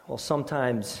Well,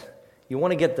 sometimes you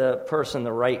want to get the person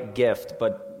the right gift,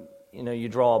 but you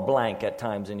draw a blank at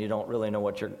times and you don't really know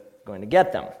what you're going to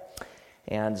get them.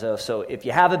 And so if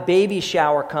you have a baby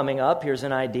shower coming up, here's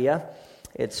an idea.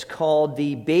 It's called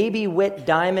the Baby Wit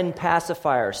Diamond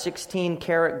Pacifier,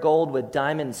 16-karat gold with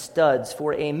diamond studs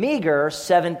for a meager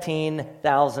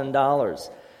 $17,000.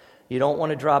 You don't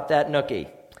want to drop that nookie.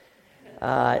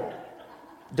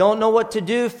 Don't know what to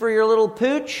do for your little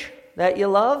pooch that you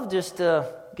love? Just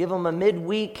give them a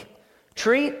midweek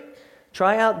treat.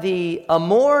 Try out the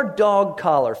Amore dog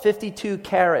collar, 52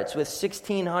 carats with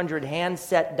 1,600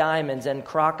 hand-set diamonds and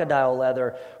crocodile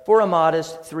leather for a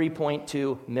modest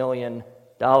 $3.2 million.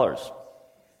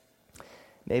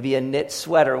 Maybe a knit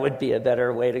sweater would be a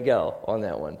better way to go on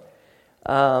that one.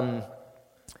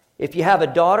 If you have a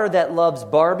daughter that loves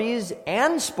Barbies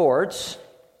and sports,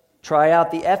 try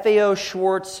out the FAO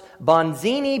Schwartz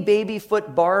Bonzini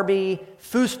Babyfoot Barbie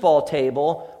foosball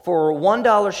table for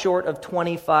 $1 short of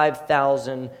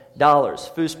 $25,000.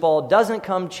 Foosball doesn't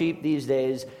come cheap these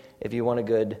days if you want a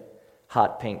good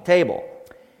hot pink table.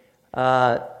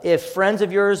 If friends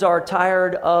of yours are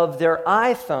tired of their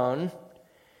iPhone,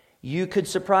 you could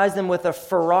surprise them with a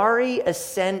Ferrari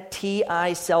Ascent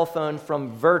TI cell phone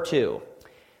from Vertu.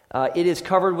 It is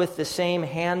covered with the same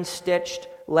hand-stitched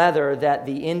leather that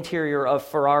the interior of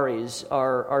Ferraris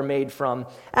are made from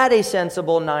at a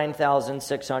sensible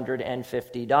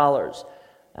 $9,650.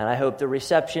 And I hope the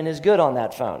reception is good on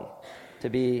that phone to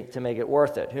make it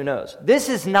worth it. Who knows? This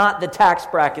is not the tax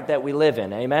bracket that we live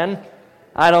in, amen?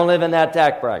 I don't live in that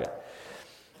tax bracket.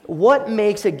 What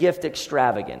makes a gift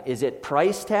extravagant? Is it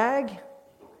price tag?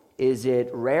 Is it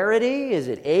rarity? Is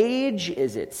it age?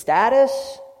 Is it status?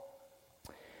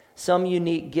 Some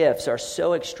unique gifts are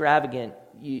so extravagant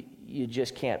you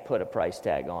just can't put a price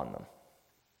tag on them.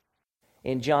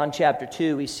 In John chapter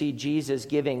 2, we see Jesus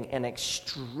giving an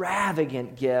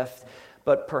extravagant gift,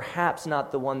 but perhaps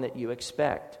not the one that you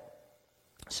expect.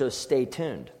 So stay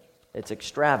tuned. It's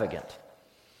extravagant.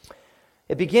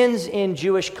 It begins in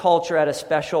Jewish culture at a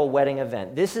special wedding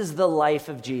event. This is the life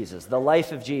of Jesus, the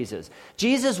life of Jesus.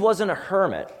 Jesus wasn't a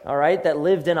hermit, all right, that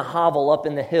lived in a hovel up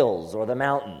in the hills or the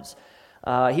mountains.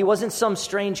 He wasn't some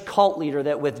strange cult leader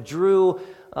that withdrew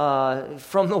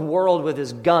from the world with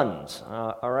his guns,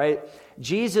 all right?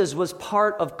 Jesus was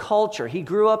part of culture. He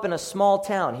grew up in a small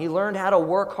town. He learned how to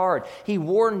work hard. He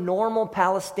wore normal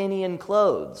Palestinian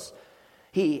clothes.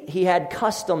 He had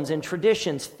customs and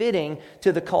traditions fitting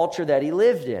to the culture that he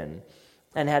lived in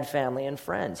and had family and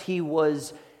friends. He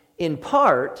was, in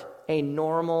part, a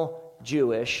normal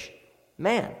Jewish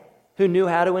man who knew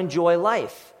how to enjoy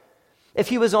life. If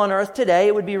he was on earth today,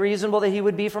 it would be reasonable that he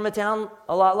would be from a town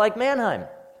a lot like Mannheim.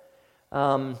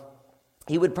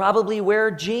 He would probably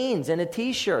wear jeans and a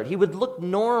t-shirt. He would look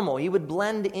normal. He would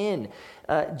blend in.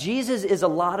 Jesus is a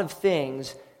lot of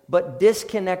things, but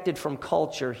disconnected from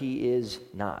culture, he is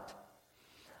not.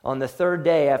 On the third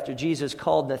day after Jesus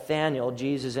called Nathanael,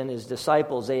 Jesus and his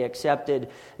disciples, they accepted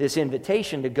this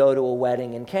invitation to go to a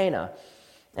wedding in Cana.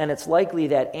 And it's likely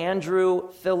that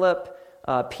Andrew, Philip,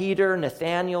 Peter,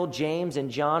 Nathanael, James, and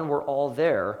John were all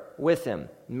there with him.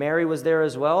 Mary was there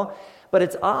as well. But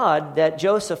it's odd that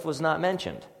Joseph was not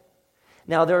mentioned.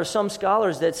 Now, there are some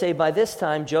scholars that say by this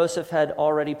time Joseph had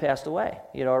already passed away.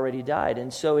 He had already died.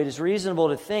 And so it is reasonable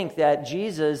to think that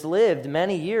Jesus lived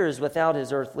many years without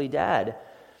his earthly dad,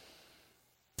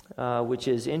 which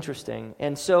is interesting.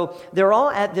 And so they're all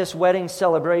at this wedding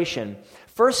celebration.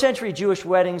 First century Jewish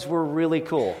weddings were really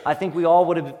cool. I think we all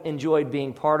would have enjoyed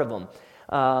being part of them.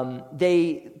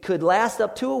 They could last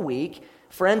up to a week.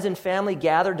 Friends and family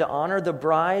gathered to honor the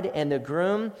bride and the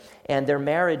groom and their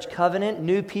marriage covenant.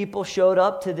 New people showed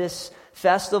up to this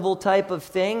festival type of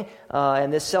thing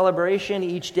and this celebration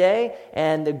each day,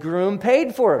 and the groom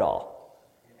paid for it all.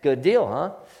 Good deal,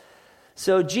 huh?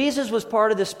 So Jesus was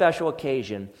part of this special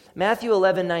occasion. Matthew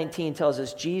 11:19 tells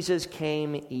us Jesus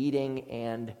came eating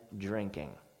and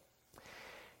drinking.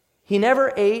 He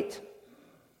never ate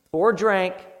or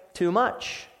drank too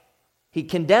much. He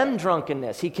condemned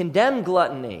drunkenness. He condemned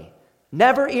gluttony.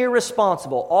 Never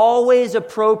irresponsible, always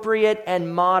appropriate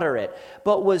and moderate,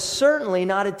 but was certainly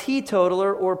not a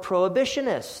teetotaler or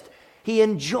prohibitionist. He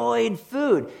enjoyed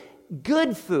food,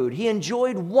 good food. He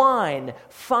enjoyed wine,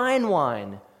 fine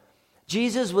wine.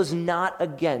 Jesus was not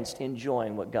against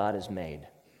enjoying what God has made.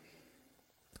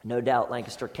 No doubt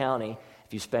Lancaster County,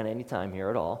 if you spend any time here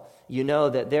at all, you know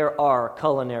that there are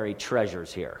culinary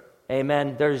treasures here.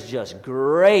 Amen. There's just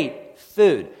great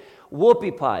food.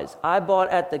 Whoopie pies. I bought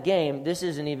at the game. This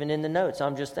isn't even in the notes.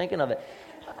 I'm just thinking of it.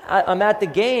 I'm at the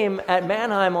game at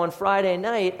Mannheim on Friday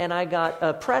night, and I got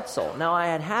a pretzel. Now, I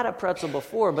had a pretzel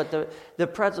before, but the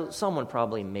pretzel, someone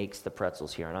probably makes the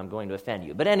pretzels here, and I'm going to offend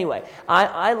you. But anyway,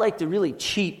 I like the really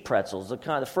cheap pretzels,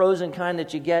 the frozen kind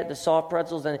that you get, the soft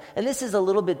pretzels, and this is a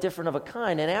little bit different of a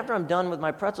kind. And after I'm done with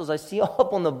my pretzels, I see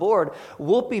up on the board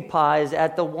whoopie pies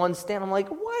at the one stand. I'm like,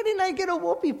 why didn't I get a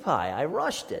whoopie pie? I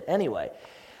rushed it. Anyway,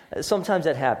 sometimes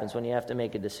that happens when you have to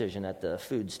make a decision at the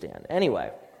food stand.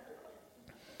 Anyway.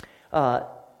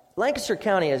 Lancaster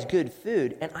County has good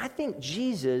food, and I think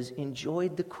Jesus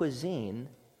enjoyed the cuisine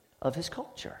of his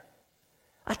culture.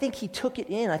 I think he took it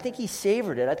in. I think he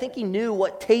savored it. I think he knew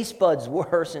what taste buds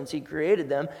were since he created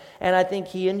them, and I think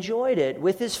he enjoyed it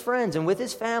with his friends and with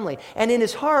his family. And in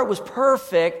his heart was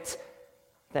perfect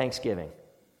thanksgiving,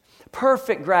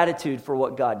 perfect gratitude for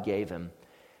what God gave him.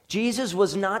 Jesus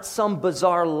was not some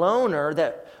bizarre loner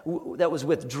that was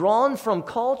withdrawn from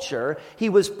culture. He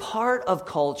was part of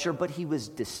culture, but he was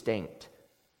distinct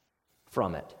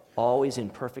from it, always in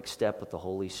perfect step with the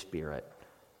Holy Spirit,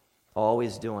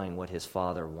 always doing what his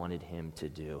Father wanted him to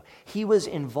do. He was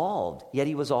involved, yet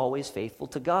he was always faithful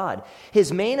to God.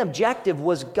 His main objective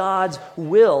was God's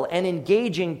will, and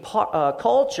engaging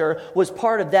culture was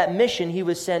part of that mission he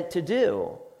was sent to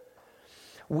do.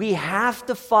 We have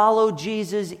to follow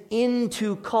Jesus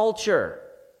into culture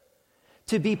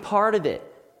to be part of it,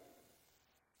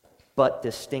 but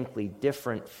distinctly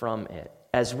different from it.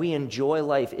 As we enjoy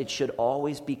life, it should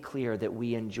always be clear that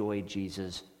we enjoy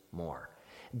Jesus more.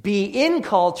 Be in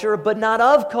culture, but not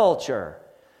of culture.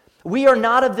 We are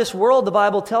not of this world, the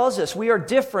Bible tells us. We are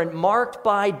different, marked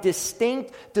by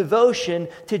distinct devotion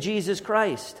to Jesus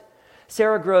Christ.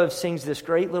 Sarah Groves sings this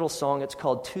great little song. It's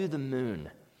called "To the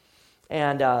Moon."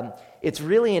 And it's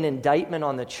really an indictment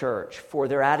on the church for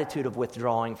their attitude of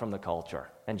withdrawing from the culture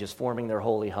and just forming their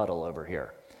holy huddle over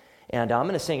here. And I'm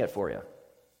going to sing it for you.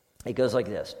 It goes like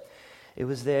this. It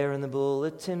was there in the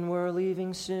bulletin, we're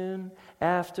leaving soon.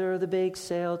 After the bake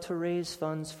sale to raise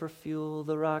funds for fuel.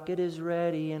 The rocket is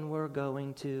ready and we're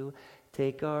going to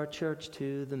take our church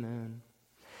to the moon.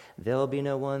 There'll be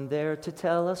no one there to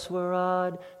tell us we're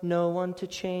odd, no one to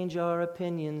change our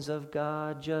opinions of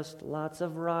God, just lots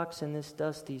of rocks in this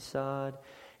dusty sod,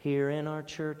 here in our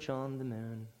church on the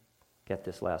moon. Get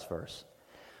this last verse.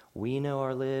 We know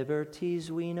our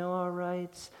liberties, we know our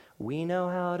rights, we know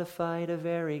how to fight a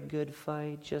very good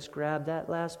fight. Just grab that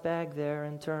last bag there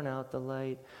and turn out the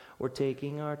light. We're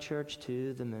taking our church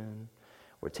to the moon.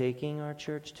 We're taking our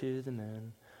church to the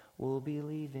moon. We'll be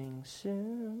leaving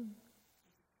soon.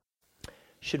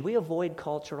 Should we avoid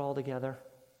culture altogether?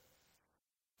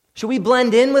 Should we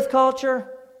blend in with culture?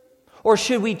 Or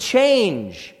should we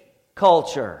change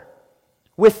culture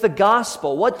with the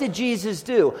gospel? What did Jesus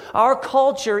do? Our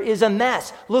culture is a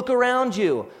mess. Look around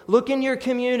you. Look in your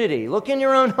community. Look in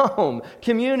your own home,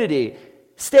 community,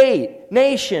 state,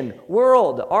 nation,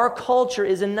 world. Our culture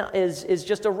is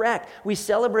just a wreck. We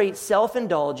celebrate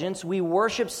self-indulgence. We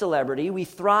worship celebrity. We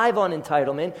thrive on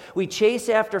entitlement. We chase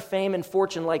after fame and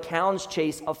fortune like hounds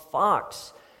chase a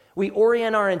fox. We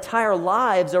orient our entire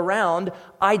lives around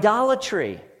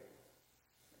idolatry.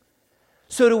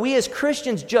 So do we as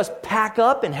Christians just pack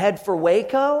up and head for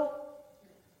Waco?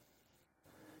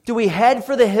 Do we head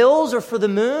for the hills or for the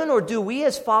moon? Or do we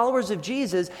as followers of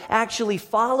Jesus actually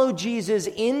follow Jesus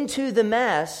into the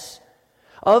mess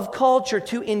of culture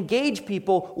to engage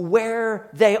people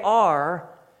where they are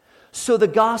so the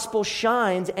gospel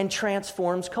shines and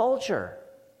transforms culture?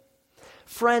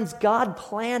 Friends, God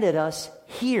planted us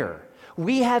here.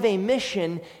 We have a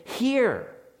mission here.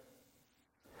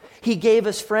 He gave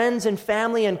us friends and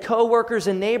family and co-workers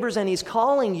and neighbors, and He's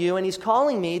calling you and He's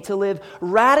calling me to live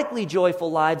radically joyful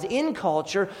lives in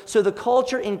culture so the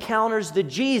culture encounters the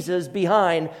Jesus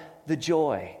behind the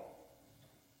joy.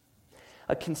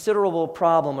 A considerable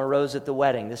problem arose at the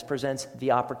wedding. This presents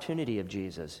the opportunity of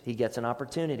Jesus. He gets an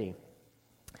opportunity.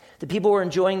 The people were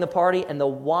enjoying the party and the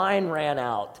wine ran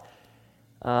out.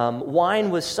 Wine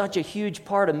was such a huge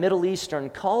part of Middle Eastern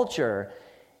culture.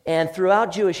 And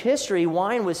throughout Jewish history,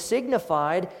 wine was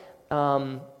signified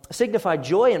joy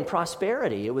and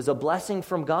prosperity. It was a blessing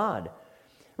from God.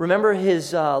 Remember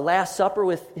his Last Supper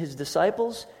with his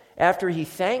disciples? After he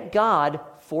thanked God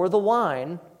for the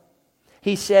wine,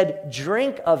 he said,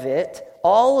 "Drink of it,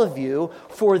 all of you,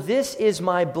 for this is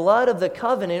my blood of the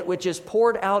covenant, which is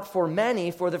poured out for many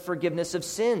for the forgiveness of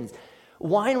sins."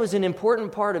 Wine was an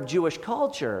important part of Jewish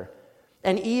culture,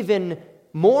 and even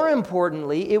more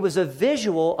importantly, it was a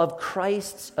visual of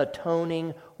Christ's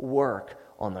atoning work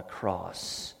on the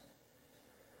cross.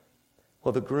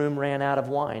 Well, the groom ran out of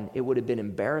wine. It would have been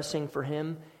embarrassing for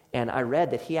him, and I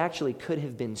read that he actually could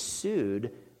have been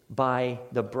sued by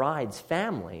the bride's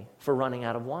family for running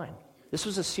out of wine. This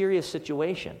was a serious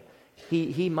situation.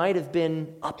 He might have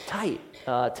been uptight,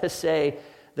 to say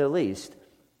the least.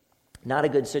 Not a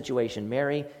good situation.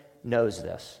 Mary knows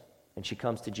this, and she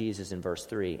comes to Jesus in verse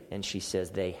 3, and she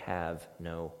says, they have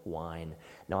no wine.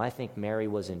 Now, I think Mary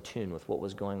was in tune with what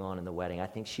was going on in the wedding. I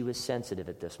think she was sensitive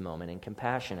at this moment and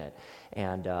compassionate,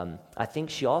 and I think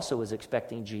she also was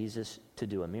expecting Jesus to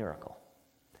do a miracle,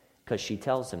 because she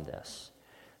tells him this.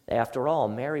 After all,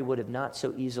 Mary would have not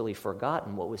so easily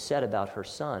forgotten what was said about her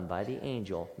son by the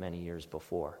angel many years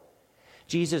before.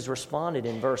 Jesus responded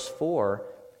in verse 4,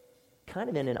 kind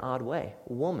of in an odd way.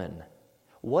 Woman,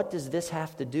 what does this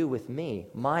have to do with me?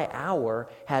 My hour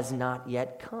has not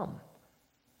yet come.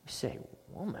 You say,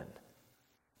 woman?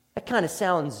 That kind of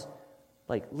sounds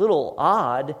like a little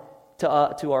odd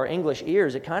to our English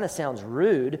ears. It kind of sounds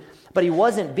rude, but he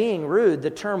wasn't being rude.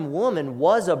 The term woman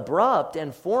was abrupt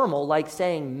and formal, like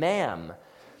saying ma'am,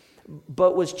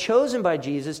 but was chosen by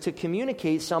Jesus to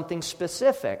communicate something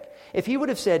specific. If he would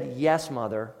have said, yes,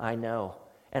 mother, I know,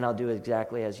 and I'll do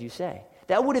exactly as you say,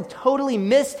 that would have totally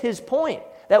missed his point.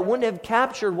 That wouldn't have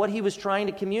captured what he was trying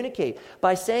to communicate.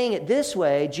 By saying it this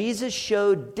way, Jesus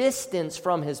showed distance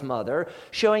from his mother,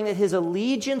 showing that his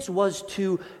allegiance was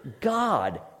to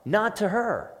God, not to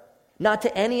her, not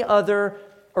to any other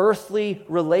earthly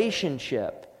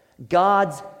relationship.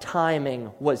 God's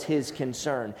timing was his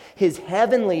concern. His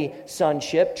heavenly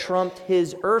sonship trumped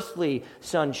his earthly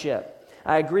sonship.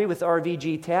 I agree with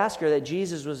R.V.G. Tasker that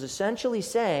Jesus was essentially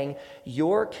saying,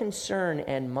 your concern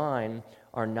and mine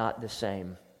are not the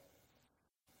same.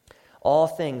 All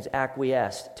things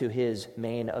acquiesced to his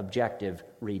main objective,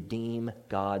 redeem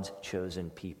God's chosen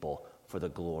people for the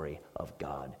glory of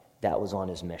God. That was on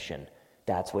his mission.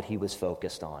 That's what he was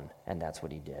focused on, and that's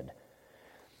what he did.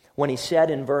 When he said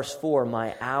in verse 4,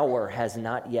 my hour has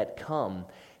not yet come,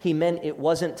 he meant it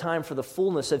wasn't time for the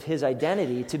fullness of his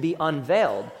identity to be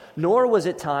unveiled, nor was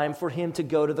it time for him to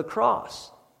go to the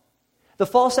cross. The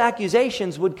false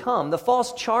accusations would come. The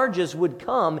false charges would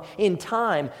come in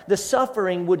time. The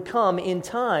suffering would come in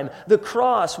time. The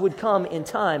cross would come in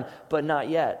time, but not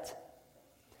yet.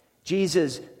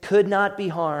 Jesus could not be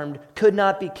harmed, could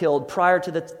not be killed prior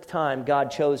to the time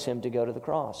God chose him to go to the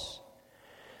cross.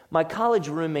 My college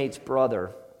roommate's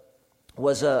brother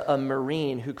was a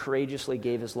Marine who courageously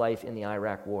gave his life in the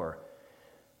Iraq War.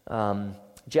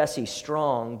 Jesse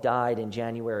Strong died on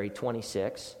January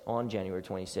 26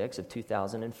 of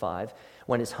 2005,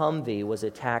 when his Humvee was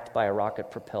attacked by a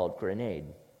rocket-propelled grenade.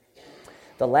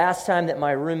 The last time that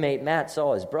my roommate Matt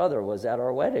saw his brother was at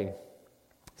our wedding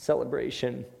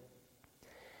celebration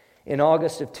in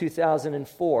August of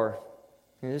 2004.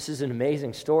 And this is an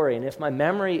amazing story, and if my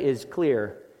memory is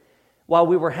clear, while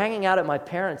we were hanging out at my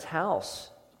parents' house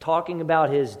talking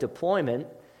about his deployment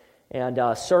and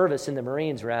service in the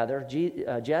Marines, rather,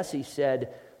 Jesse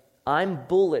said, I'm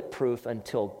bulletproof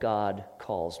until God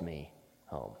calls me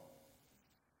home.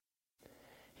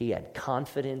 He had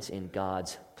confidence in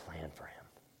God's plan for him.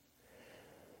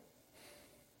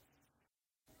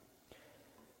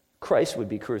 Christ would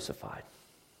be crucified.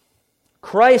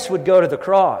 Christ would go to the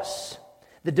cross.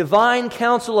 The divine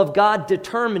counsel of God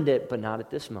determined it, but not at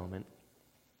this moment.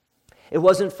 It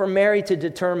wasn't for Mary to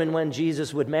determine when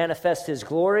Jesus would manifest his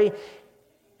glory,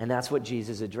 and that's what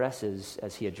Jesus addresses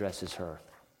as he addresses her.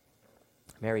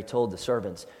 Mary told the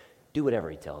servants, do whatever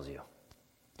he tells you.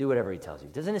 Do whatever he tells you.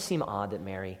 Doesn't it seem odd that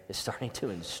Mary is starting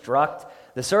to instruct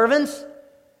the servants?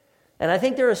 And I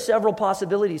think there are several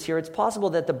possibilities here. It's possible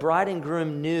that the bride and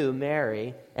groom knew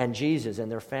Mary and Jesus and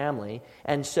their family,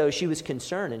 and so she was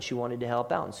concerned and she wanted to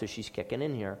help out, and so she's kicking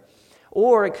in here.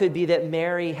 Or it could be that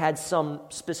Mary had some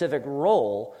specific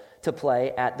role to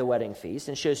play at the wedding feast,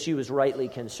 and so she was rightly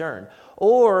concerned.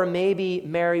 Or maybe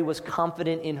Mary was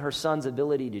confident in her son's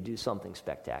ability to do something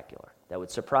spectacular that would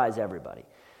surprise everybody.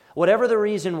 Whatever the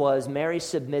reason was, Mary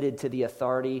submitted to the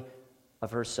authority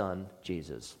of her son,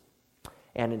 Jesus,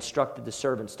 and instructed the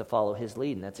servants to follow his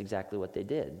lead, and that's exactly what they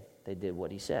did. They did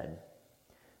what he said.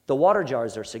 The water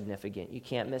jars are significant. You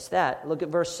can't miss that. Look at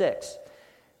verse 6.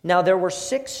 Now there were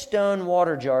 6 stone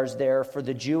water jars there for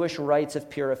the Jewish rites of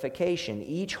purification,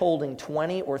 each holding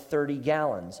 20 or 30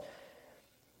 gallons.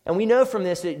 And we know from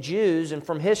this that Jews, and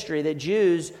from history, that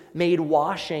Jews made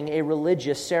washing a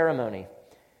religious ceremony.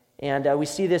 And we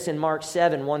see this in Mark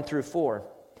 7, 1 through 4.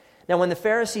 Now when the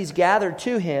Pharisees gathered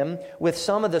to him with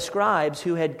some of the scribes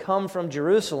who had come from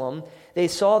Jerusalem, they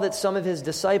saw that some of his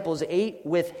disciples ate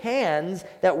with hands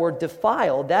that were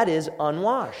defiled, that is,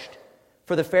 unwashed.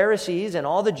 For the Pharisees and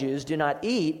all the Jews do not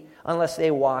eat unless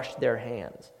they wash their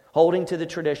hands. holding to the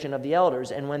tradition of the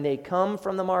elders. And when they come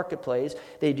from the marketplace,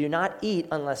 they do not eat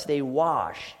unless they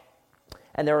wash.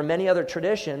 And there are many other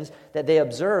traditions that they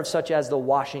observe, such as the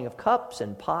washing of cups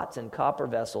and pots and copper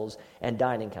vessels and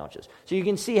dining couches. So you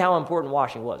can see how important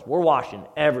washing was. We're washing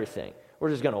everything. We're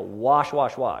just going to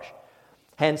wash.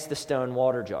 Hence the stone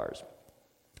water jars.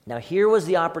 Now here was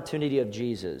the opportunity of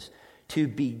Jesus to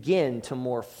begin to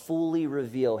more fully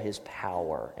reveal his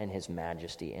power and his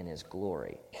majesty and his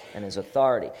glory and his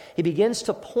authority. He begins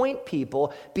to point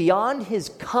people beyond his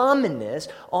commonness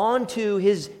onto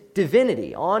his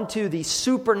divinity, onto the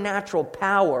supernatural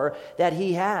power that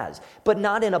he has, but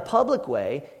not in a public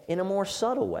way, in a more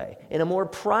subtle way, in a more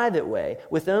private way,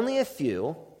 with only a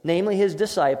few, namely his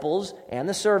disciples and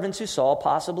the servants who saw,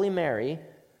 possibly Mary.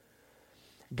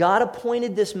 God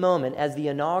appointed this moment as the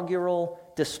inaugural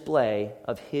display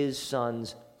of his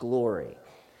Son's glory.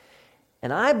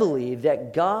 And I believe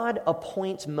that God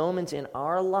appoints moments in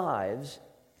our lives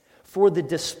for the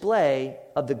display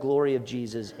of the glory of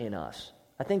Jesus in us.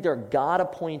 I think there are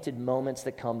God-appointed moments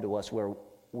that come to us where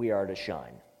we are to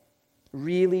shine.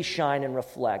 Really shine and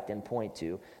reflect and point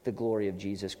to the glory of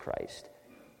Jesus Christ.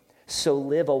 So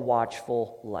live a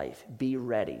watchful life. Be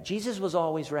ready. Jesus was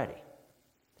always ready.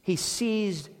 He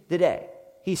seized the day.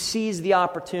 He seized the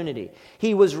opportunity.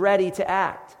 He was ready to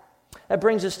act. That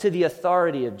brings us to the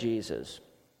authority of Jesus.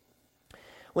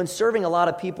 When serving a lot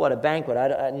of people at a banquet,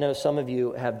 I know some of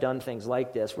you have done things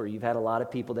like this where you've had a lot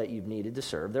of people that you've needed to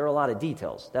serve. There are a lot of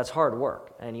details. That's hard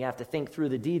work. And you have to think through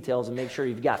the details and make sure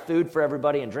you've got food for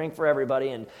everybody and drink for everybody.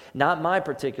 And not my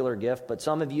particular gift, but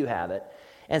some of you have it.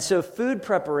 And so food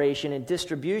preparation and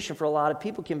distribution for a lot of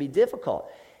people can be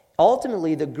difficult.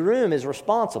 Ultimately, the groom is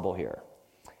responsible here.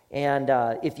 And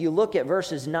if you look at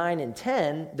verses 9 and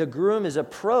 10, the groom is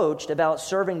approached about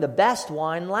serving the best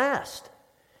wine last.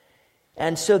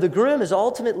 And so the groom is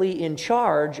ultimately in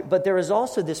charge, but there is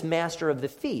also this master of the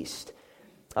feast,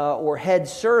 or head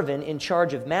servant in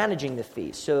charge of managing the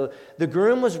feast. So the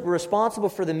groom was responsible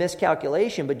for the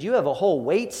miscalculation, but you have a whole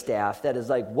wait staff that is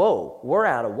like, whoa, we're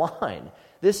out of wine.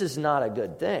 This is not a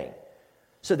good thing.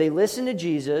 So they listened to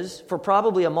Jesus for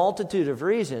probably a multitude of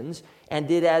reasons and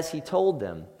did as he told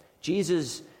them.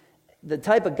 Jesus, the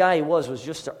type of guy he was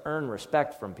just to earn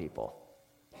respect from people.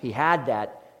 He had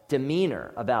that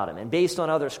demeanor about him. And based on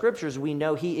other scriptures, we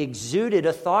know he exuded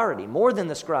authority more than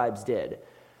the scribes did.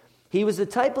 He was the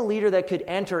type of leader that could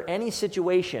enter any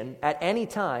situation at any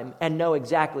time and know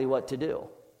exactly what to do.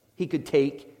 He could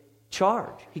take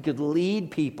charge. He could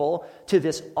lead people to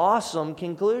this awesome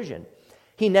conclusion.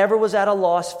 He never was at a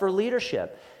loss for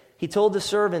leadership. He told the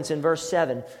servants in verse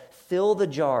 7, fill the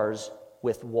jars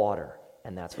with water.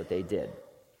 And that's what they did.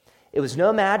 It was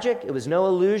no magic. It was no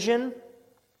illusion.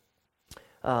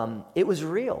 It was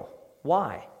real.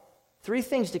 Why? 3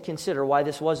 things to consider why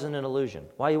this wasn't an illusion,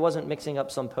 why he wasn't mixing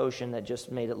up some potion that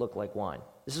just made it look like wine.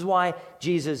 This is why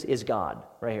Jesus is God,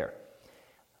 right here.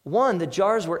 1, the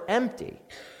jars were empty.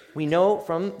 We know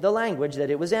from the language that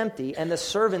it was empty, and the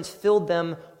servants filled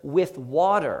them with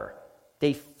water.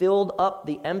 They filled up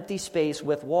the empty space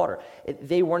with water.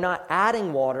 They were not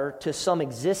adding water to some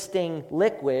existing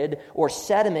liquid or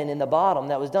sediment in the bottom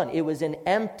that was done. It was an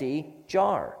empty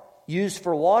jar. Used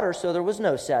for water, so there was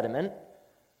no sediment,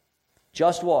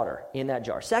 just water in that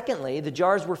jar. Secondly, the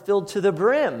jars were filled to the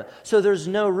brim, so there's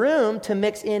no room to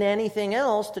mix in anything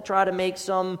else to try to make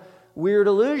some weird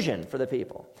illusion for the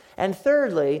people. And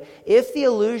thirdly, if it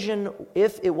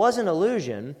was an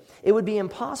illusion, it would be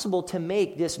impossible to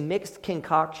make this mixed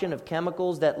concoction of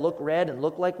chemicals that look red and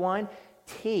look like wine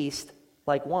taste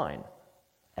like wine,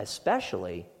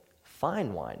 especially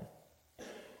fine wine.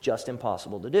 Just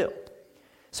impossible to do.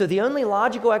 So the only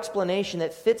logical explanation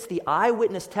that fits the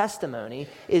eyewitness testimony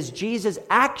is Jesus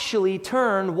actually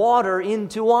turned water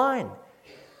into wine.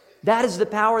 That is the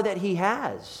power that he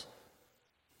has.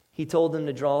 He told them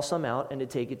to draw some out and to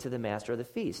take it to the master of the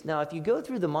feast. Now, if you go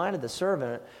through the mind of the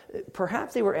servant,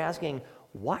 perhaps they were asking,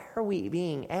 why are we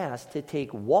being asked to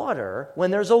take water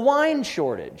when there's a wine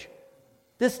shortage?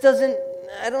 This doesn't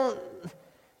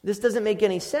make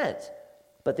any sense.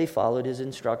 But they followed his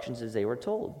instructions as they were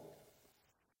told.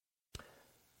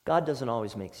 God doesn't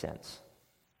always make sense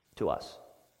to us.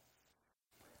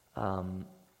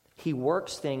 He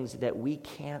works things that we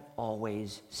can't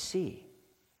always see.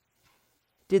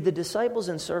 Did the disciples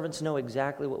and servants know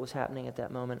exactly what was happening at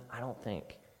that moment? I don't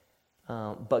think.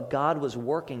 But God was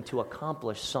working to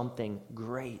accomplish something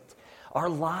great. Our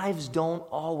lives don't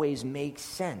always make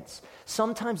sense.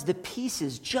 Sometimes the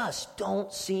pieces just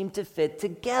don't seem to fit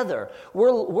together.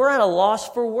 We're at a loss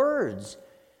for words.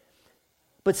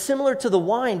 But similar to the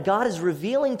wine, God is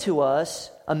revealing to us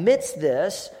amidst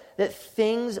this that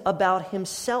things about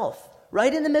himself,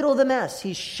 right in the middle of the mess,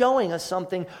 he's showing us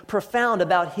something profound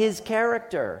about his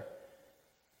character.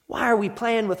 Why are we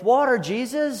playing with water,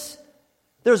 Jesus?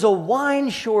 There's a wine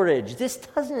shortage. This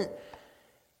doesn't...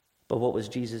 But what was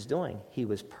Jesus doing? He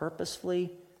was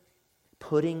purposefully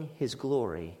putting his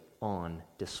glory on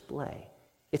display.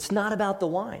 It's not about the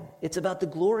wine. It's about the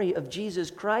glory of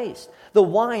Jesus Christ. The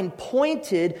wine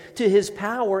pointed to his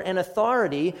power and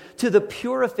authority, to the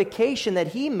purification that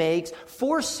he makes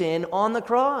for sin on the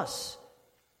cross.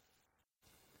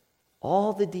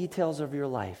 All the details of your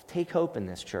life, take hope in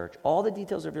this, church, all the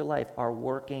details of your life are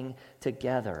working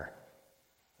together.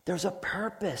 There's a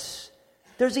purpose.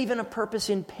 There's even a purpose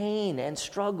in pain and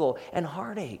struggle and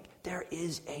heartache. There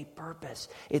is a purpose.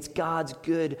 It's God's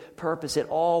good purpose. It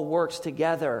all works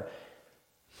together.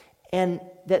 And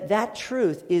that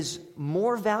truth is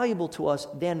more valuable to us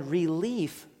than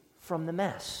relief from the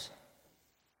mess.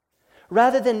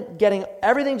 Rather than getting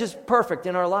everything just perfect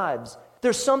in our lives,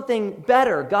 there's something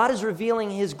better. God is revealing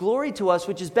his glory to us,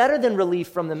 which is better than relief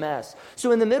from the mess.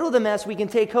 So in the middle of the mess, we can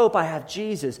take hope. I have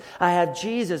Jesus. I have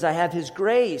Jesus. I have his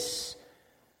grace.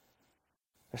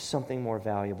 There's something more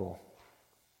valuable.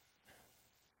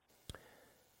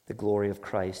 The glory of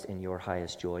Christ and your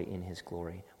highest joy in his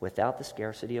glory. Without the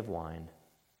scarcity of wine,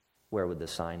 where would the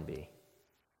sign be?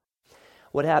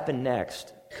 What happened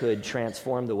next could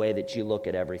transform the way that you look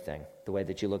at everything, the way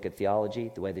that you look at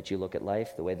theology, the way that you look at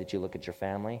life, the way that you look at your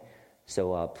family.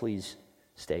 So please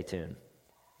stay tuned.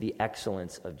 The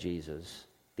excellence of Jesus.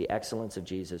 The excellence of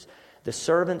Jesus. The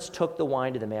servants took the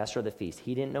wine to the master of the feast.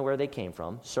 He didn't know where they came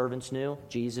from. Servants knew.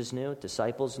 Jesus knew.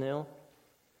 Disciples knew.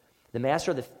 The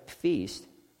master of the feast,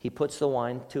 he puts the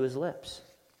wine to his lips.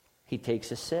 He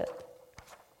takes a sip.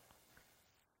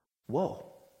 Whoa.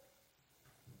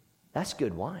 That's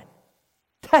good wine.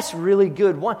 That's really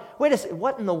good wine. Wait a second.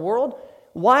 What in the world?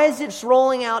 Why is it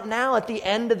rolling out now at the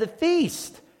end of the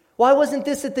feast? Why wasn't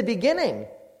this at the beginning?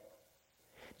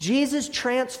 Jesus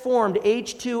transformed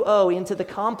H2O into the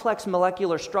complex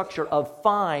molecular structure of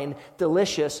fine,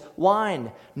 delicious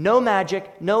wine. No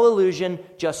magic, no illusion,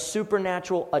 just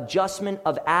supernatural adjustment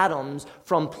of atoms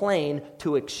from plain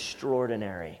to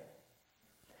extraordinary.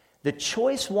 The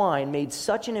choice wine made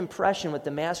such an impression with the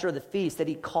master of the feast that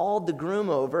he called the groom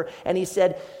over and he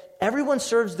said, everyone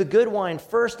serves the good wine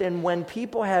first, and when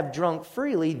people have drunk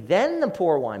freely, then the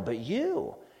poor wine. But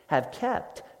you have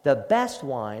kept the best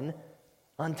wine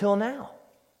until now.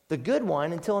 The good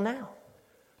wine until now.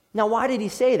 Now, why did he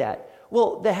say that?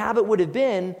 Well, the habit would have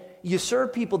been you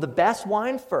serve people the best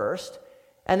wine first,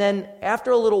 and then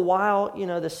after a little while,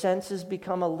 the senses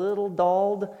become a little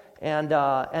dulled, and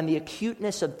the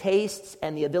acuteness of tastes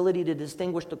and the ability to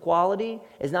distinguish the quality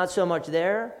is not so much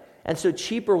there, and so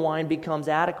cheaper wine becomes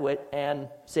adequate and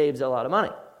saves a lot of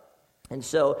money. And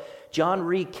so John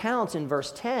recounts in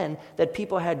verse 10 that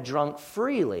people had drunk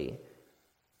freely,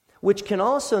 which can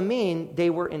also mean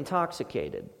they were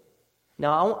intoxicated.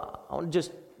 Now, I want to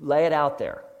just lay it out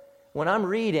there. When I'm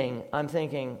reading, I'm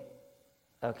thinking,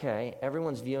 okay,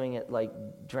 everyone's viewing it like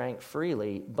drank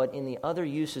freely, but in the other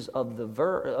uses of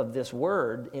of this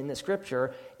word in the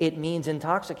scripture, it means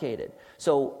intoxicated.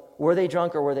 So were they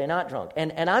drunk or were they not drunk?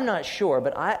 And I'm not sure,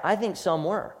 but I think some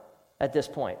were at this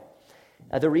point.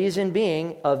 The reason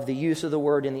being of the use of the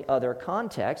word in the other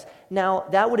context. Now,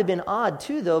 that would have been odd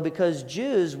too, though, because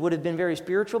Jews would have been very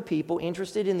spiritual people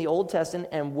interested in the Old Testament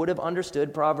and would have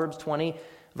understood Proverbs 20,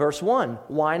 verse 1.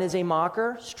 Wine is a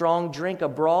mocker, strong drink a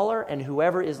brawler, and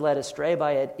whoever is led astray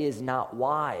by it is not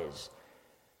wise.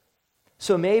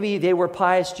 So maybe they were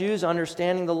pious Jews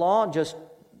understanding the law,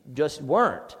 just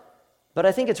weren't. But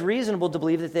I think it's reasonable to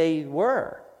believe that they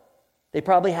were. They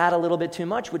probably had a little bit too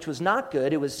much, which was not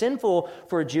good. It was sinful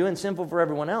for a Jew and sinful for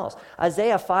everyone else.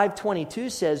 Isaiah 5:22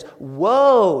 says,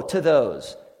 woe to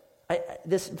those.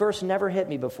 This verse never hit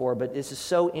me before, but this is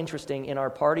so interesting in our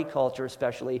party culture,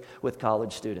 especially with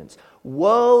college students.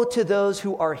 Woe to those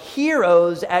who are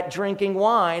heroes at drinking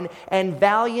wine and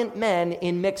valiant men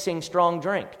in mixing strong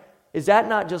drink. Is that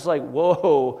not just like,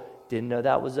 whoa, didn't know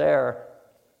that was there?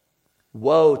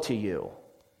 Woe to you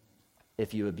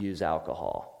if you abuse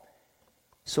alcohol.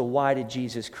 So why did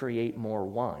Jesus create more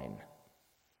wine?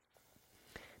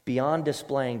 Beyond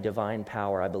displaying divine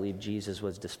power, I believe Jesus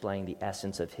was displaying the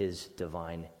essence of his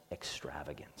divine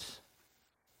extravagance.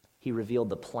 He revealed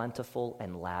the plentiful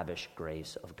and lavish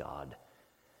grace of God.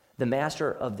 The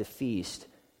master of the feast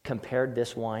compared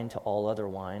this wine to all other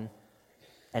wine,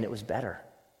 and it was better.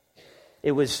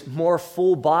 It was more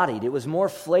full-bodied. It was more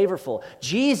flavorful.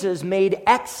 Jesus made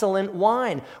excellent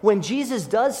wine. When Jesus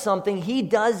does something, he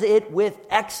does it with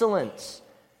excellence.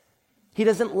 He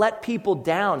doesn't let people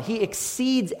down. He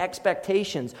exceeds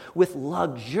expectations with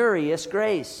luxurious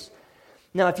grace.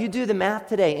 Now, if you do the math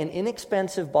today, an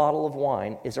inexpensive bottle of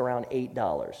wine is around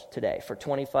 $8 today for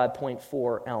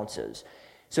 25.4 ounces.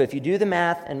 So if you do the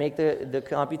math and make the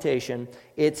computation,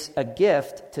 it's a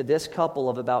gift to this couple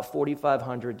of about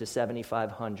 $4,500 to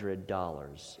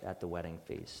 $7,500 at the wedding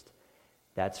feast.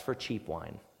 That's for cheap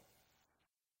wine.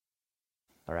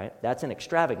 All right? That's an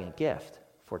extravagant gift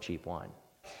for cheap wine.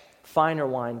 Finer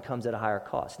wine comes at a higher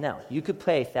cost. Now, you could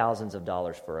pay thousands of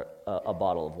dollars for a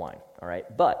bottle of wine, all right?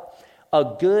 But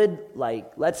a good,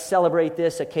 let's celebrate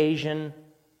this occasion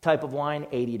type of wine,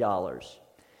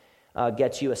 $80.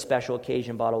 Gets you a special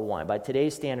occasion bottle of wine. By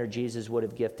today's standard, Jesus would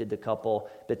have gifted the couple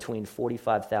between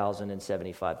 $45,000 and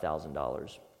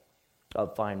 $75,000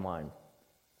 of fine wine.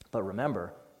 But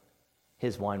remember,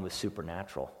 his wine was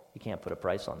supernatural. You can't put a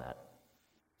price on that.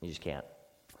 You just can't.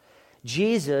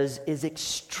 Jesus is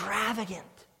extravagant,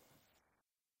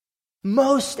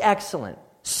 most excellent,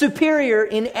 superior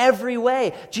in every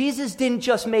way. Jesus didn't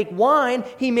just make wine,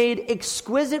 he made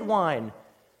exquisite wine.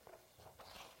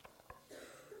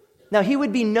 Now, he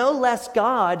would be no less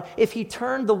God if he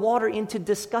turned the water into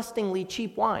disgustingly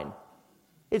cheap wine.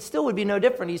 It still would be no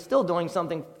different. He's still doing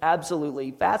something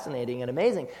absolutely fascinating and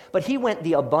amazing. But he went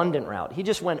the abundant route. He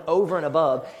just went over and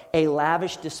above a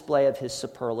lavish display of his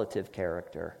superlative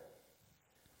character.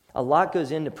 A lot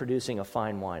goes into producing a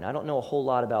fine wine. I don't know a whole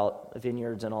lot about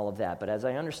vineyards and all of that, but as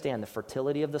I understand the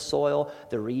fertility of the soil,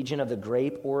 the region of the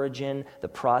grape origin, the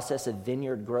process of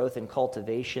vineyard growth and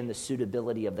cultivation, the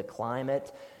suitability of the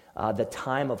climate, the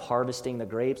time of harvesting the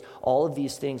grapes, all of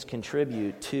these things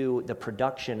contribute to the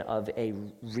production of a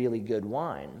really good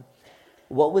wine.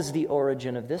 What was the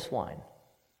origin of this wine?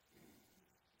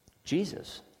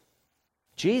 Jesus.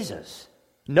 Jesus.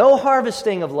 No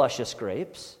harvesting of luscious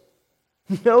grapes.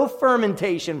 No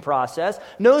fermentation process,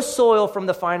 no soil from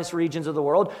the finest regions of the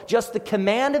world, just the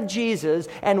command of Jesus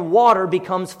and water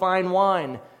becomes fine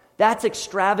wine. That's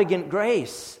extravagant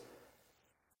grace.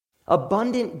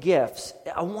 Abundant gifts.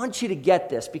 I want you to get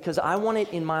this because I want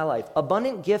it in my life.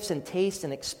 Abundant gifts and tastes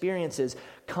and experiences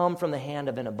come from the hand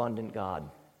of an abundant God.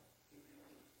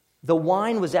 The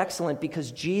wine was excellent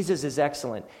because Jesus is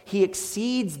excellent. He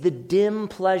exceeds the dim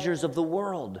pleasures of the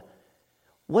world.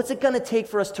 What's it going to take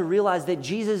for us to realize that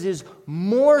Jesus is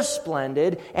more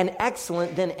splendid and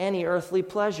excellent than any earthly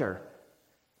pleasure?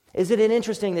 Isn't it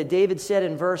interesting that David said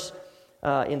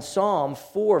in Psalm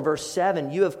 4, verse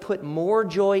 7, "You have put more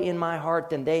joy in my heart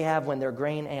than they have when their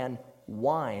grain and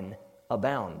wine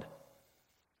abound."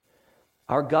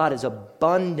 Our God is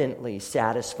abundantly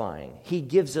satisfying. He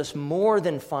gives us more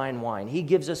than fine wine. He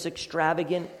gives us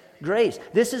extravagant grace.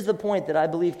 This is the point that I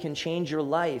believe can change your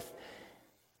life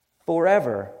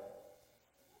forever.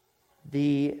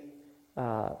 The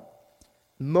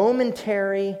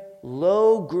momentary,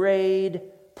 low-grade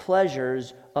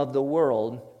pleasures of the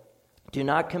world do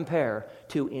not compare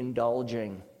to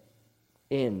indulging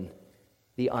in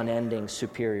the unending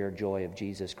superior joy of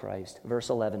Jesus Christ. Verse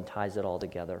 11 ties it all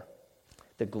together.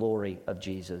 The glory of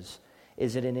Jesus.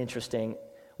 Isn't it interesting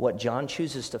what John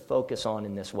chooses to focus on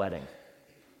in this wedding?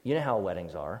 You know how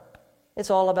weddings are. It's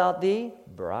all about the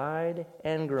bride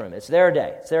and groom. It's their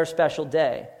day. It's their special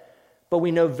day. But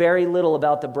we know very little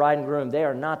about the bride and groom. They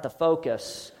are not the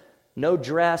focus. No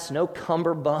dress, no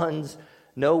cummerbunds,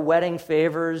 no wedding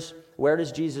favors. Where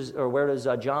does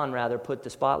John put the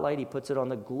spotlight? He puts it on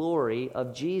the glory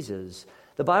of Jesus.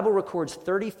 The Bible records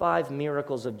 35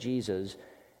 miracles of Jesus.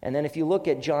 And then if you look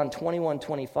at John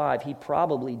 21:25, he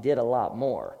probably did a lot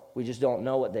more. We just don't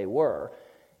know what they were.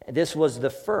 This was the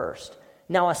first.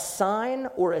 Now, a sign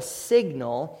or a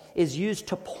signal is used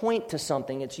to point to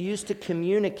something. It's used to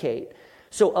communicate.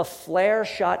 So a flare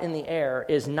shot in the air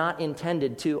is not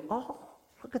intended to,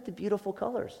 look at the beautiful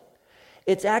colors.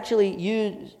 It's actually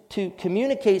used to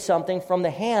communicate something from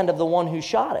the hand of the one who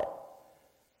shot it.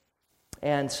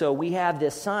 And so we have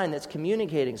this sign that's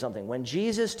communicating something. When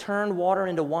Jesus turned water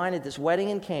into wine at this wedding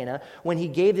in Cana, when he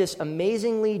gave this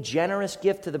amazingly generous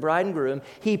gift to the bride and groom,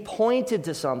 he pointed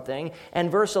to something.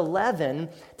 And verse 11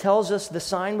 tells us the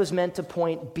sign was meant to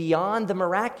point beyond the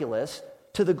miraculous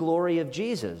to the glory of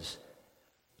Jesus.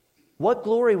 What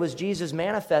glory was Jesus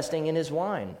manifesting in his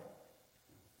wine?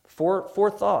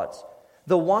 Four thoughts.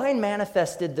 The wine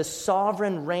manifested the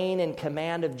sovereign reign and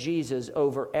command of Jesus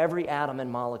over every atom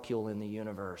and molecule in the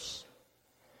universe.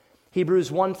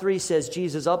 Hebrews 1:3 says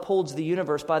Jesus upholds the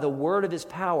universe by the word of his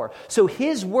power. So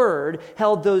his word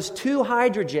held those 2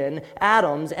 hydrogen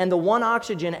atoms and the 1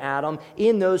 oxygen atom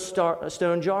in those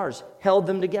stone jars, held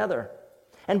them together.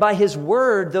 And by his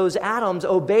word, those atoms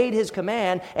obeyed his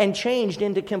command and changed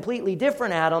into completely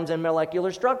different atoms and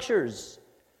molecular structures.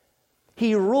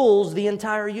 He rules the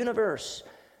entire universe.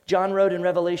 John wrote in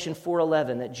Revelation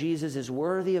 4:11 that Jesus is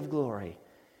worthy of glory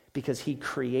because he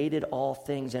created all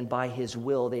things, and by his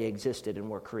will they existed and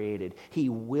were created. He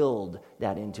willed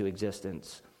that into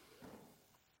existence.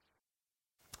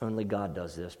 Only God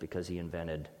does this because he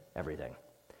invented everything.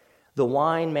 The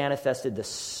wine manifested the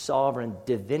sovereign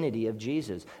divinity of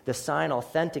Jesus. The sign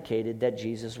authenticated that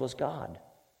Jesus was God.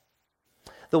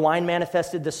 The wine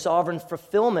manifested the sovereign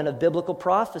fulfillment of biblical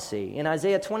prophecy. In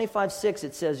Isaiah 25:6,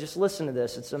 it says, just listen to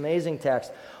this, it's an amazing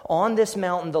text. On this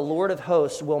mountain, the Lord of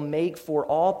hosts will make for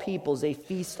all peoples a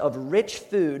feast of rich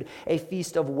food, a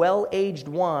feast of well-aged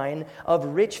wine, of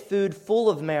rich food full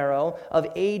of marrow, of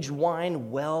aged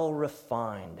wine well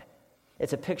refined.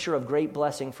 It's a picture of great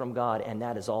blessing from God, and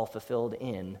that is all fulfilled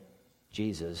in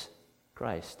Jesus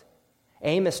Christ.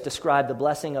 Amos described the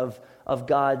blessing of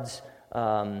God's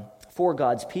for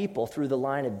God's people through the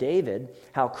line of David,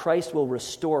 how Christ will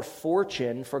restore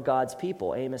fortune for God's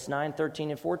people. Amos 9:13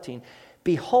 and 14.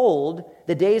 Behold,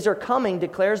 the days are coming,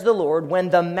 declares the Lord, when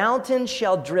the mountains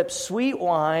shall drip sweet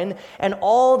wine, and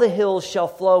all the hills shall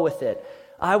flow with it.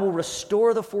 I will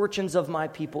restore the fortunes of my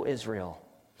people Israel,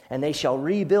 and they shall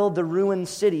rebuild the ruined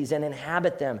cities and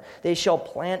inhabit them. They shall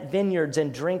plant vineyards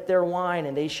and drink their wine,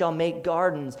 and they shall make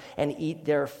gardens and eat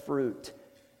their fruit.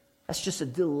 That's just a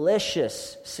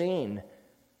delicious scene.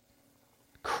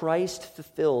 Christ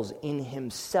fulfills in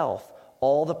himself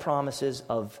all the promises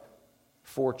of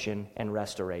fortune and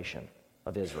restoration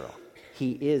of Israel.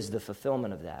 He is the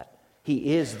fulfillment of that.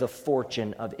 He is the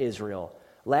fortune of Israel.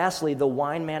 Lastly, the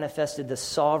wine manifested the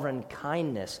sovereign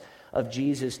kindness of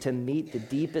Jesus to meet the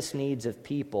deepest needs of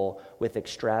people with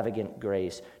extravagant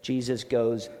grace. Jesus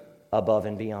goes above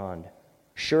and beyond.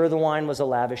 Sure, the wine was a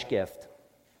lavish gift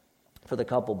for the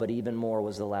couple, but even more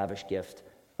was the lavish gift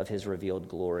of his revealed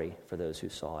glory for those who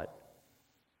saw it.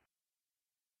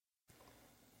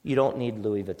 You don't need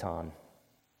Louis Vuitton.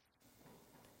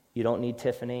 You don't need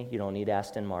Tiffany. You don't need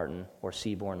Aston Martin or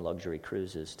Seabourn luxury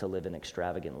cruises to live an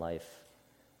extravagant life.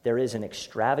 There is an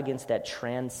extravagance that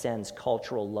transcends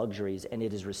cultural luxuries, and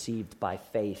it is received by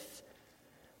faith.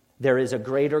 There is a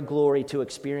greater glory to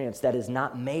experience that is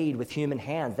not made with human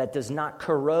hands, that does not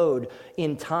corrode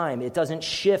in time. It doesn't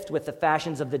shift with the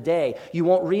fashions of the day. You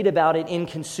won't read about it in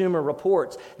Consumer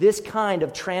Reports. This kind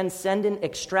of transcendent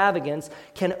extravagance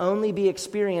can only be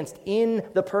experienced in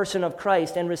the person of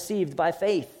Christ and received by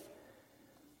faith.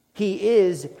 He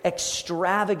is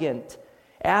extravagant.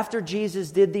 After Jesus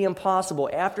did the impossible,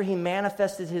 after he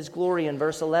manifested his glory in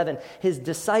verse 11, his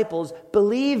disciples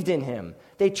believed in him.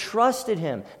 They trusted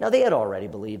him. Now, they had already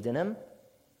believed in him.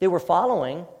 They were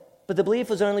following, but the belief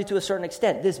was only to a certain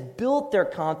extent. This built their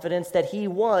confidence that he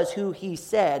was who he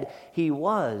said he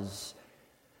was.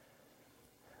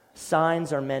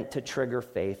 Signs are meant to trigger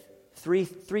faith.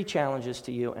 Three challenges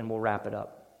to you, and we'll wrap it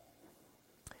up.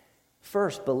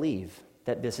 First, believe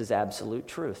that this is absolute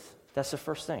truth. That's the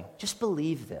first thing. Just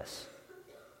believe this.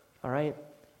 All right?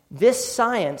 This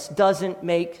science doesn't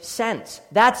make sense.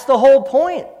 That's the whole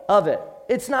point of it.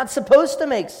 It's not supposed to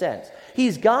make sense.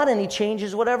 He's God and he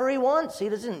changes whatever he wants. He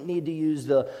doesn't need to use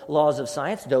the laws of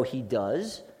science, though he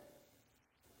does.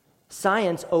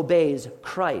 Science obeys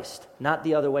Christ, not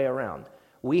the other way around.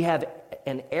 We have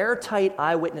an airtight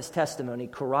eyewitness testimony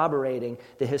corroborating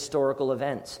the historical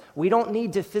events. We don't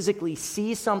need to physically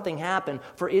see something happen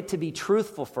for it to be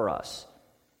truthful for us.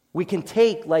 We can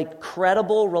take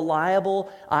credible,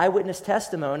 reliable eyewitness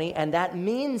testimony, and that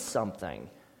means something.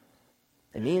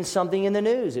 It means something in the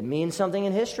news. It means something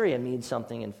in history. It means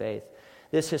something in faith.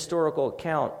 This historical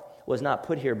account was not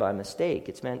put here by mistake.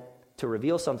 It's meant to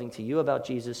reveal something to you about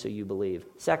Jesus so you believe.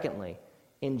 Secondly,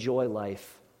 enjoy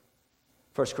life.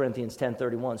 1 Corinthians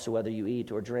 10:31, so whether you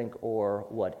eat or drink or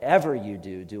whatever you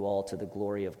do, do all to the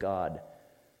glory of God.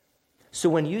 So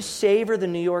when you savor the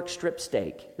New York strip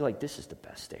steak, you're like, this is the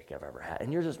best steak I've ever had.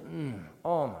 And you're just,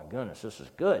 oh my goodness, this is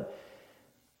good.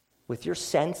 With your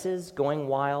senses going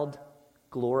wild,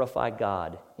 glorify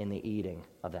God in the eating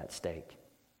of that steak.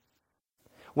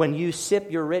 When you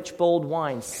sip your rich, bold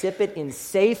wine, sip it in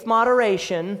safe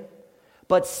moderation,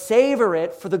 but savor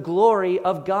it for the glory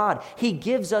of God. He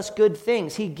gives us good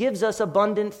things. He gives us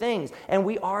abundant things, and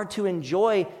we are to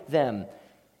enjoy them.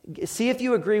 See if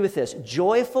you agree with this.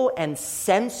 Joyful and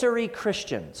sensory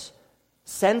Christians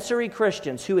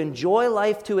who enjoy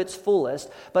life to its fullest,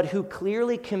 but who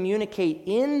clearly communicate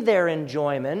in their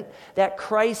enjoyment that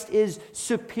Christ is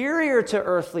superior to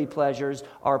earthly pleasures,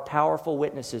 are powerful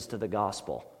witnesses to the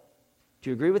gospel. Do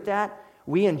you agree with that?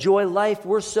 We enjoy life.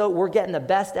 We're getting the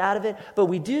best out of it, but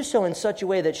we do so in such a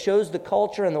way that shows the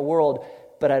culture and the world,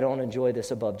 but I don't enjoy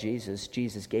this above Jesus.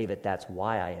 Jesus gave it. That's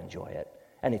why I enjoy it.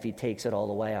 And if he takes it all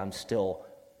away, I'm still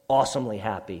awesomely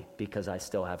happy because I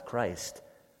still have Christ.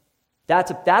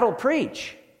 That'll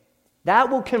preach. That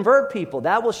will convert people.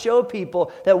 That will show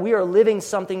people that we are living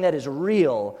something that is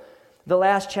real. The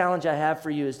last challenge I have for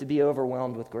you is to be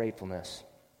overwhelmed with gratefulness.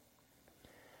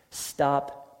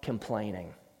 Stop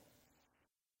complaining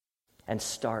and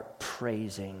start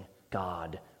praising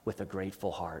God with a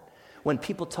grateful heart. When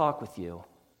people talk with you,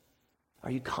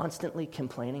 are you constantly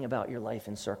complaining about your life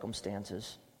and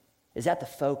circumstances? Is that the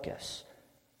focus?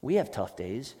 We have tough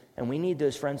days, and we need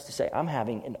those friends to say, I'm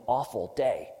having an awful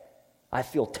day. I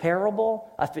feel terrible.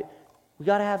 We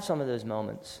got to have some of those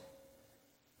moments.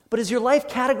 But is your life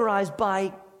categorized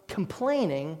by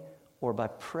complaining or by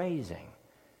praising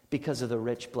because of the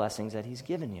rich blessings that he's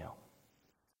given you?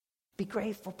 Be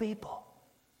grateful people.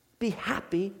 Be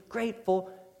happy, grateful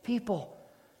people.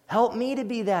 Help me to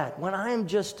be that when I am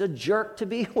just a jerk to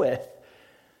be with.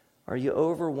 Are you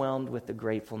overwhelmed with the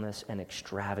gratefulness and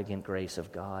extravagant grace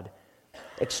of God?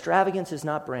 Extravagance is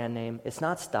not brand name. It's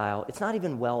not style. It's not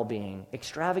even well-being.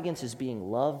 Extravagance is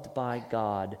being loved by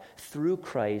God through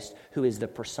Christ, who is the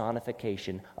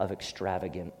personification of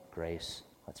extravagant grace.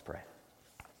 Let's pray.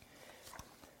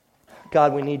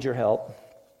 God, we need your help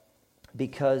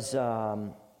because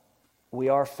we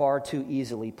are far too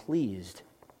easily pleased.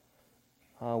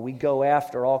 We go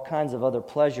after all kinds of other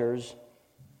pleasures,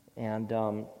 and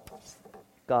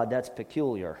God, that's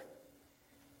peculiar.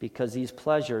 Because these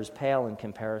pleasures pale in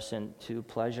comparison to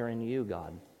pleasure in you,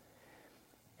 God.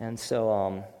 And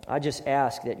so I just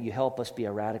ask that you help us be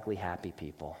a radically happy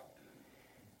people,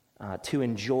 to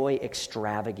enjoy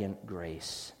extravagant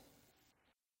grace,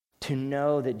 to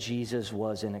know that Jesus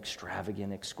was an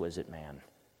extravagant, exquisite man.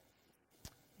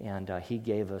 And he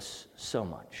gave us so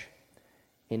much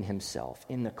in himself,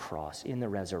 in the cross, in the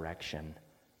resurrection,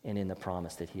 and in the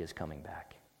promise that he is coming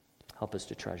back. Help us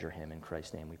to treasure him. In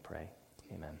Christ's name we pray.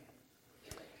 Amen.